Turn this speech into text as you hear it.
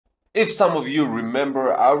If some of you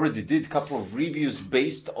remember, I already did a couple of reviews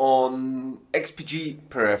based on XPG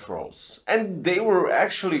Peripherals, and they were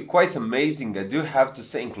actually quite amazing, I do have to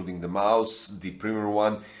say, including the mouse, the premier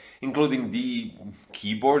one, including the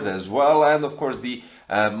keyboard as well, and of course the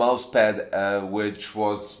mouse pad, which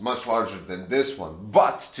was much larger than this one.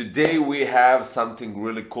 But today we have something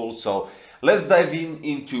really cool, so let's dive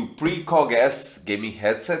into Precog S gaming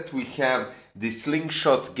headset. We have the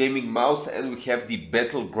Slingshot gaming mouse and we have the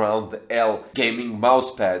Battleground L gaming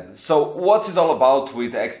mousepad. So what's it all about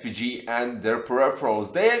with XPG and their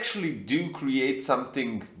peripherals? They actually do create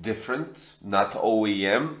something different, not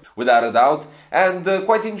OEM, without a doubt, and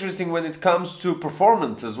quite interesting when it comes to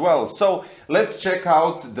performance as well. So let's check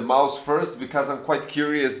out the mouse first, because I'm quite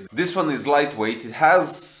curious. This one is lightweight. It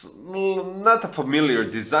has not a familiar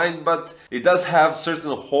design, but it does have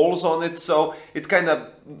certain holes on it, so it kind of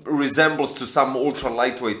resembles to some ultra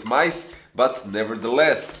lightweight mice, but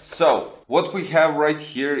nevertheless. So what we have right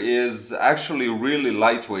here is actually a really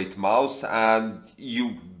lightweight mouse, and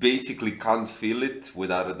you basically can't feel it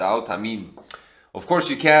without a doubt. I mean, of course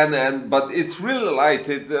you can, but it's really light.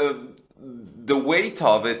 The weight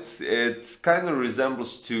of it kind of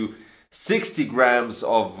resembles to 60 grams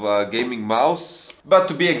of gaming mouse, but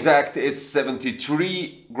to be exact, it's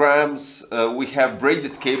 73 grams. We have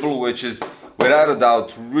braided cable, which is without a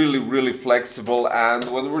doubt really flexible, and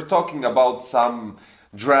when we're talking about some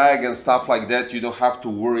drag and stuff like that, you don't have to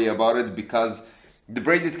worry about it, because the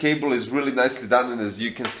braided cable is really nicely done. And as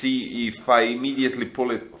you can see, if I immediately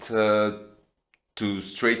pull it to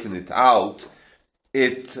straighten it out,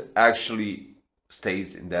 it actually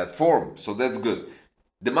stays in that form, so that's good.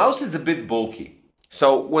 The mouse is a bit bulky,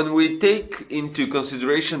 so when we take into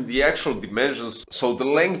consideration the actual dimensions, so the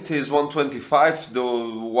length is 125, the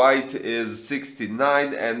width is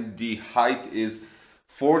 69, and the height is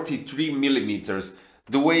 43 millimeters.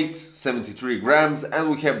 The weight 73 grams,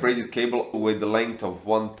 and we have braided cable with the length of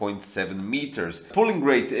 1.7 meters. Pulling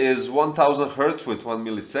rate is 1000 Hz with 1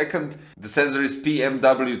 millisecond. The sensor is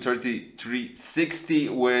PMW3360,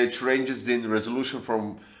 which ranges in resolution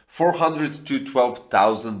from 400 to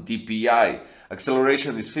 12,000 dpi.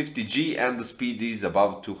 Acceleration is 50G and the speed is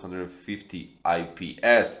above 250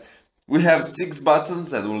 IPS. We have 6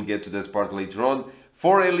 buttons, and we'll get to that part later on.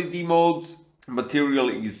 4 LED modes. Material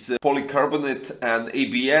is polycarbonate and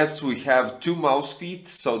ABS. We have 2 mouse feet,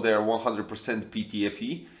 so they're 100%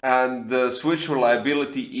 PTFE, and the switch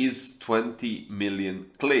reliability is 20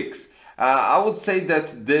 million clicks. I would say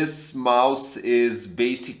that this mouse is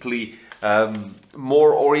basically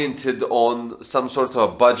more oriented on some sort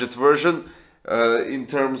of budget version in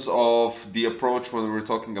terms of the approach when we're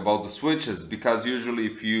talking about the switches, because usually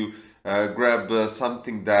if you grab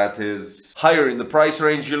something that is higher in the price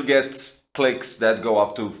range, you'll get clicks that go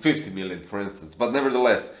up to 50 million, for instance. But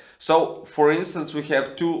nevertheless, so for instance, we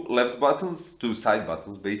have 2 left buttons, 2 side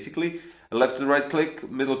buttons basically, a left and right click,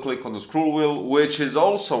 middle click on the scroll wheel, which is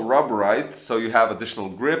also rubberized, so you have additional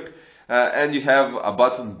grip, and you have a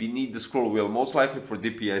button beneath the scroll wheel, most likely for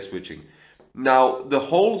DPI switching. Now the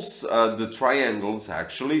holes, the triangles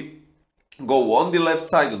actually go on the left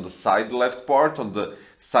side, on the side left part, on the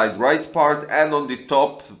side right part, and on the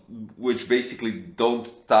top, which basically don't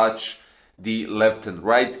touch the left and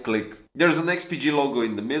right click. There's an XPG logo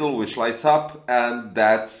in the middle which lights up, and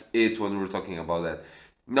that's it when we're talking about that.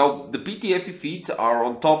 Now the PTFE feet are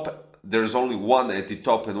on top. There's only one at the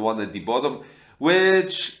top and one at the bottom,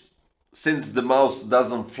 which, since the mouse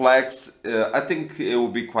doesn't flex, I think it will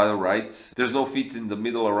be quite alright. There's no feet in the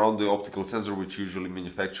middle around the optical sensor, which usually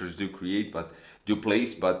manufacturers do create, but do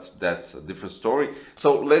place, but that's a different story.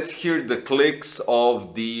 So let's hear the clicks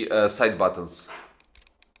of the side buttons.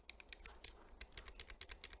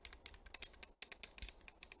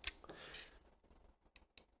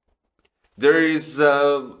 There is,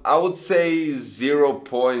 I would say,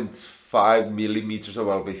 0.5 millimeters, or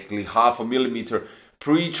well, basically half a millimeter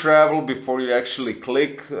pre-travel before you actually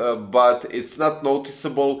click, but it's not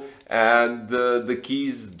noticeable, and the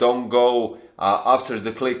keys don't go after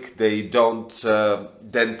the click. They don't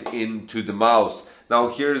dent into the mouse. Now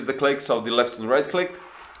here's the clicks of the left and right click.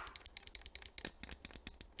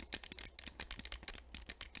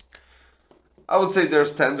 I would say they're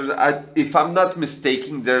standard. If I'm not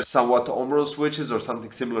mistaken, they're somewhat Omron switches or something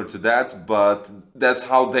similar to that, but that's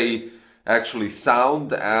how they actually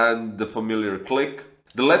sound, and the familiar click.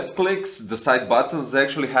 The left clicks, the side buttons,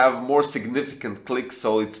 actually have more significant clicks,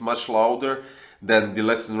 so it's much louder than the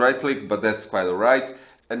left and right click, but that's quite alright.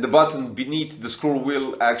 And the button beneath the scroll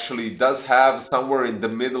wheel actually does have somewhere in the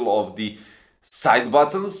middle of the side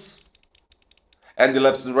buttons and the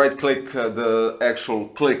left and right click, the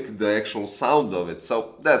actual sound of it.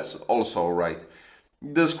 So that's also alright.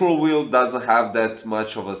 The scroll wheel doesn't have that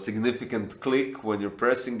much of a significant click when you're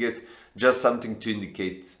pressing it, just something to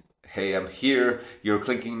indicate, hey, I'm here, you're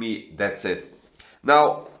clicking me, that's it.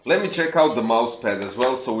 Now, let me check out the mouse pad as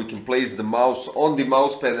well, so we can place the mouse on the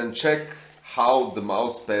mouse pad and check how the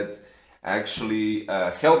mouse pad actually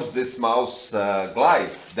helps this mouse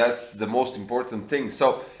glide. That's the most important thing.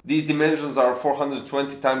 So these dimensions are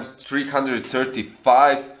 420 times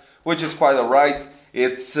 335, which is quite alright.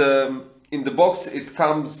 It's in the box it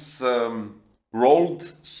comes rolled,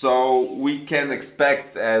 so we can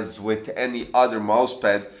expect, as with any other mouse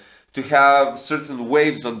pad, to have certain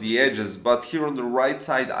waves on the edges, but here on the right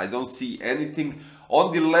side I don't see anything.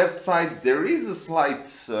 On the left side there is a slight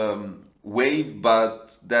wave,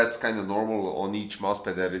 but that's kind of normal on each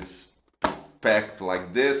mousepad that is packed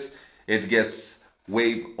like this. It gets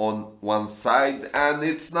wave on one side, and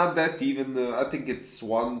it's not that even, I think it's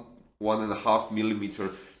 1.5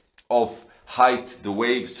 millimeter of height, the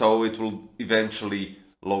wave, so it will eventually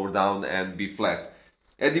lower down and be flat.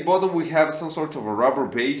 At the bottom we have some sort of a rubber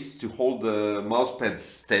base to hold the mousepad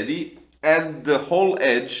steady, and the whole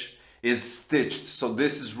edge is stitched, so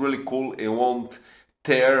this is really cool. It won't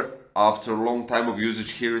tear after a long time of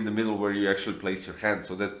usage here in the middle where you actually place your hand,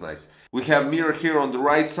 so that's nice. We have mirror here on the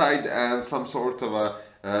right side and some sort of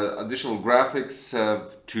additional graphics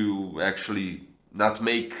to actually not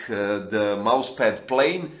make the mousepad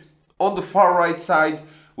plain. On the far right side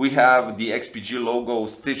we have the XPG logo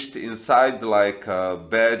stitched inside like a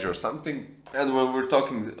badge or something. And when we're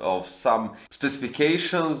talking of some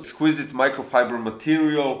specifications, exquisite microfiber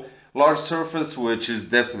material, large surface, which is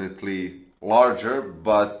definitely larger,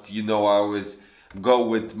 but you know, I always go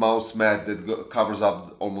with mouse mat that covers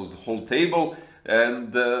up almost the whole table.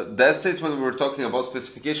 And that's it when we're talking about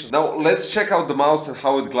specifications. Now let's check out the mouse and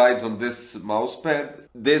how it glides on this mouse pad.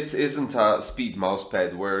 This isn't a speed mouse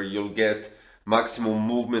pad where you'll get maximum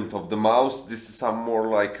movement of the mouse. This is some more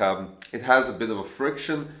like it has a bit of a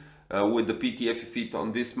friction with the PTFE feet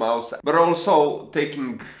on this mouse, but also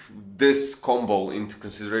taking this combo into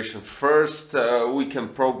consideration. First, we can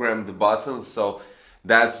program the buttons, so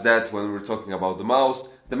that's that when we're talking about the mouse.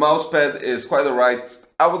 The mouse pad is quite alright.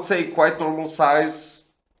 I would say quite normal size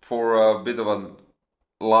for a bit of a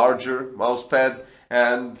larger mouse pad,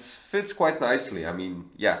 and fits quite nicely. I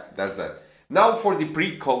mean, yeah, that's that. Now for the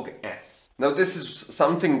Precog S. Now this is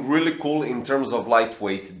something really cool in terms of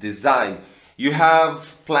lightweight design. You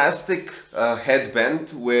have plastic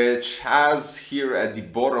headband, which has here at the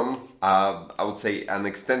bottom, I would say an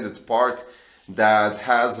extended part that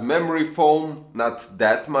has memory foam, not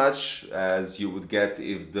that much as you would get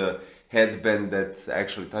if the headband that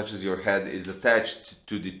actually touches your head is attached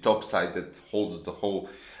to the top side that holds the whole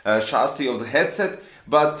chassis of the headset.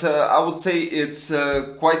 But I would say it's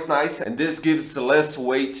quite nice, and this gives less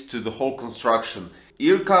weight to the whole construction.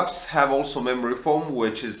 Ear cups have also memory foam,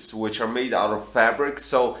 which are made out of fabric,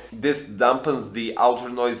 so this dampens the outer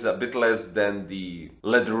noise a bit less than the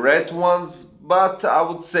leatherette ones, but I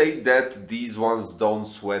would say that these ones don't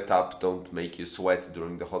sweat up, don't make you sweat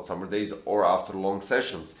during the hot summer days or after long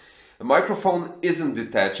sessions. The microphone isn't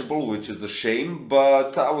detachable, which is a shame,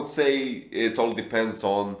 but I would say it all depends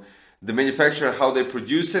on the manufacturer, how they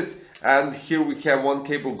produce it. And here we have one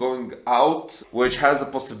cable going out, which has a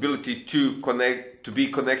possibility to be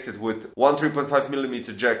connected with one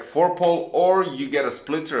 3.5mm jack 4-pole, or you get a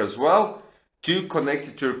splitter as well to connect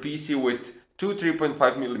it to your PC with two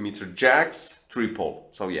 3.5mm jacks 3-pole.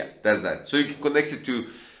 So yeah, that's that. So you can connect it to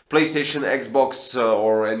PlayStation, Xbox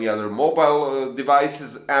or any other mobile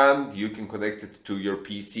devices, and you can connect it to your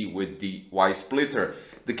PC with the Y splitter.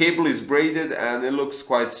 The cable is braided and it looks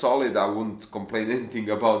quite solid. I wouldn't complain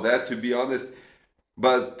anything about that, to be honest.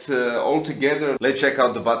 But altogether, let's check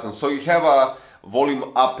out the buttons. So you have a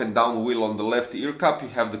volume up and down wheel on the left ear cup. You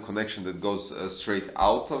have the connection that goes straight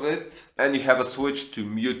out of it, and you have a switch to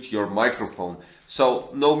mute your microphone.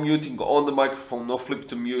 So no muting on the microphone, no flip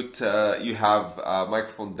to mute. You have a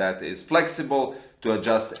microphone that is flexible to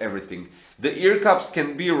adjust everything. The ear cups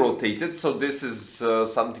can be rotated, so this is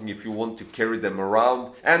something if you want to carry them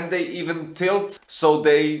around, and they even tilt, so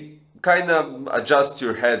they kind of adjust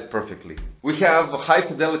your head perfectly. We have high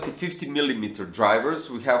fidelity 50mm drivers,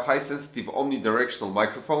 we have high sensitive omnidirectional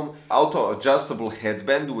microphone, auto adjustable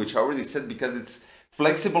headband, which I already said because it's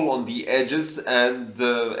flexible on the edges and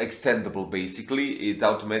extendable basically. It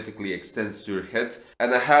automatically extends to your head,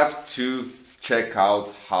 and I have to check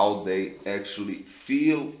out how they actually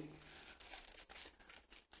feel.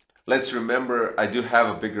 Let's remember, I do have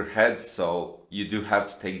a bigger head, so you do have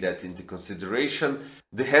to take that into consideration.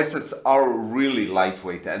 The headsets are really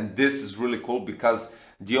lightweight, and this is really cool because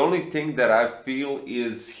the only thing that I feel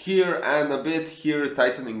is here and a bit here,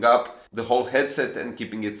 tightening up the whole headset and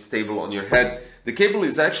keeping it stable on your head. The cable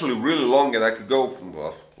is actually really long, and I could go from,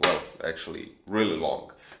 well, actually really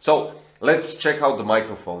long. So let's check out the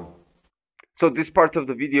microphone. So this part of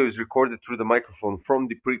the video is recorded through the microphone from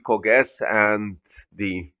the Precog S, and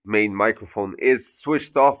the main microphone is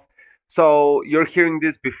switched off. So you're hearing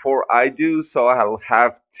this before I do, so I'll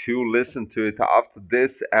have to listen to it after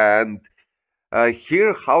this and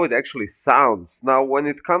hear how it actually sounds. Now, when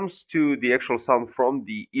it comes to the actual sound from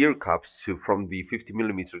the ear cups from the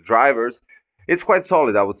 50mm drivers, it's quite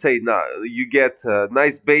solid, I would say. Now, you get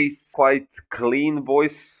nice bass, quite clean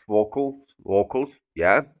voice, vocals,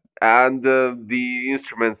 yeah. And the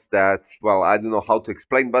instruments that, well, I don't know how to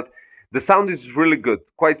explain, but the sound is really good,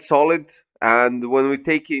 quite solid. And when we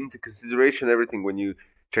take into consideration everything, when you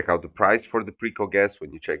check out the price for the Precog S,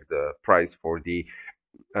 when you check the price for the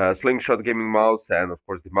Slingshot gaming mouse, and of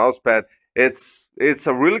course the mouse pad, it's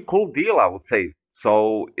a really cool deal, I would say.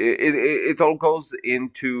 So it all goes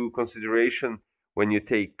into consideration when you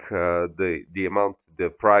take the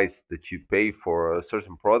price that you pay for a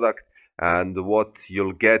certain product and what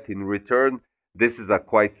you'll get in return. This is a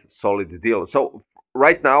quite solid deal. So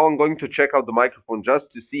right now I'm going to check out the microphone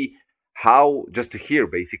just to see just to hear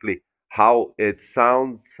basically how it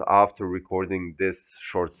sounds after recording this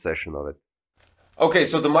short session of it. Okay,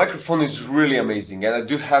 so the microphone is really amazing, and I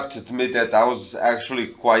do have to admit that I was actually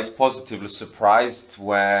quite positively surprised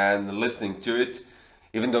when listening to it,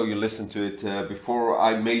 even though you listened to it before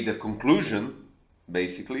I made a conclusion,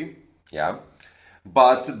 basically, yeah.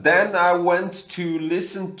 But then I went to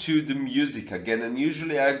listen to the music again, and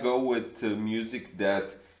usually I go with music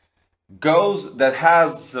that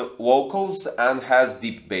has vocals and has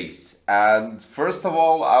deep bass. And first of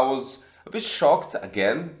all, I was a bit shocked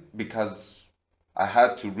again because I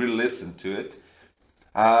had to re-listen to it.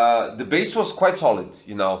 The bass was quite solid,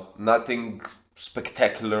 you know, nothing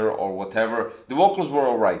spectacular or whatever. The vocals were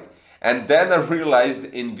alright. And then I realized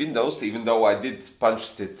in Windows, even though I did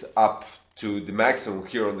punched it up to the maximum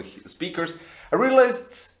here on the speakers, I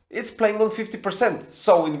realized it's playing on 50%.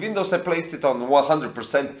 So in Windows I placed it on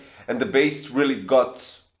 100%, and the bass really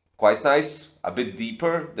got quite nice, a bit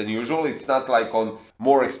deeper than usual. It's not like on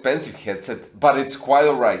more expensive headset, but it's quite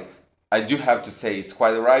alright. I do have to say it's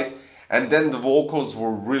quite alright. And then the vocals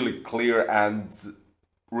were really clear and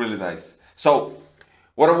really nice. So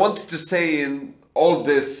what I wanted to say in all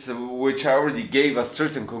this, which I already gave a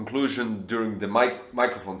certain conclusion during the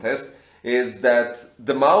microphone test, is that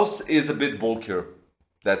the mouse is a bit bulkier.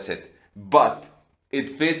 That's it. But it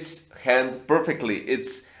fits hand perfectly.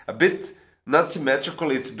 It's a bit not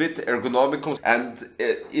symmetrical, it's a bit ergonomical, and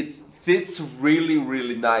it fits really,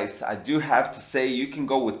 really nice. I do have to say, you can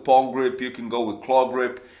go with palm grip, you can go with claw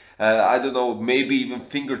grip, I don't know, maybe even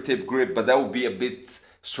fingertip grip, but that would be a bit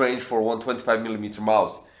strange for a 125mm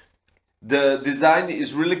mouse. The design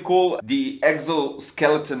is really cool. The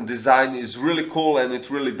exoskeleton design is really cool, and it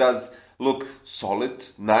really does look solid,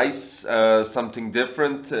 nice, something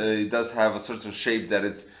different. It does have a certain shape that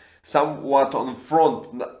is somewhat on front,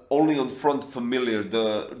 only on front familiar.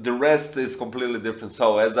 The rest is completely different.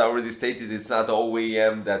 So as I already stated, it's not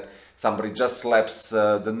OEM that somebody just slaps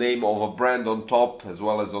the name of a brand on top as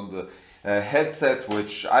well as on the headset,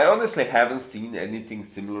 which I honestly haven't seen anything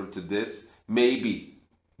similar to this. Maybe,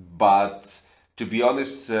 but to be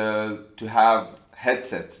honest, to have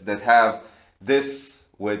headsets that have this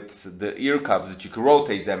with the ear cups that you can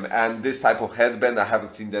rotate them and this type of headband, I haven't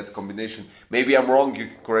seen that combination. Maybe I'm wrong, you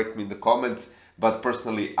can correct me in the comments, but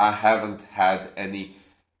personally I haven't had any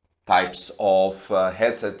types of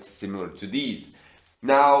headsets similar to these.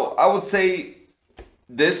 Now I would say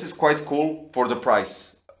this is quite cool for the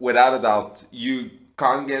price, without a doubt. You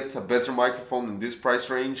can't get a better microphone in this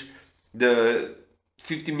price range. The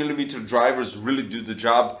 50mm drivers really do the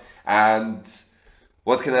job, and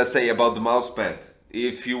what can I say about the mouse pad?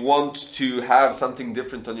 If you want to have something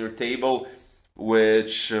different on your table,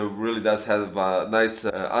 which really does have a nice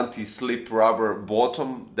anti-slip rubber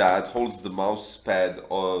bottom that holds the mouse pad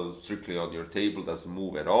strictly on your table, doesn't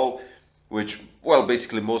move at all, which, well,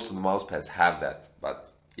 basically most of the mouse pads have that, but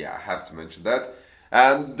yeah, I have to mention that.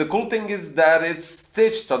 And the cool thing is that it's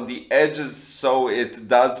stitched on the edges, so it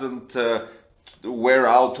doesn't wear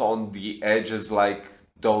out on the edges like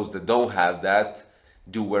those that don't have that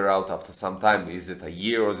do wear out after some time. Is it a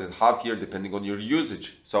year or is it half year, depending on your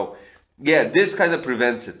usage? So yeah, this kind of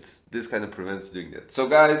prevents it. This kind of prevents doing that. So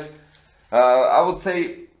guys, I would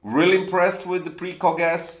say really impressed with the Precog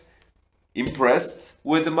S. impressed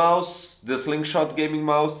with the mouse, the Slingshot gaming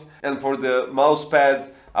mouse, and for the mouse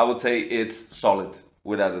pad, I would say it's solid,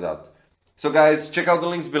 without a doubt. So guys, check out the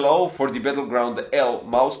links below for the Battleground L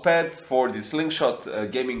mousepad, for the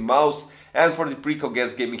Slingshot gaming mouse, and for the Precog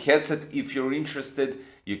S gaming headset. If you're interested,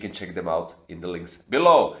 you can check them out in the links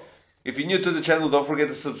below. If you're new to the channel, don't forget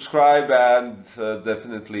to subscribe, and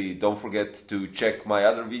definitely don't forget to check my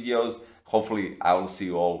other videos. Hopefully I will see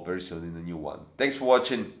you all very soon in a new one. Thanks for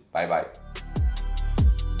watching. Bye bye.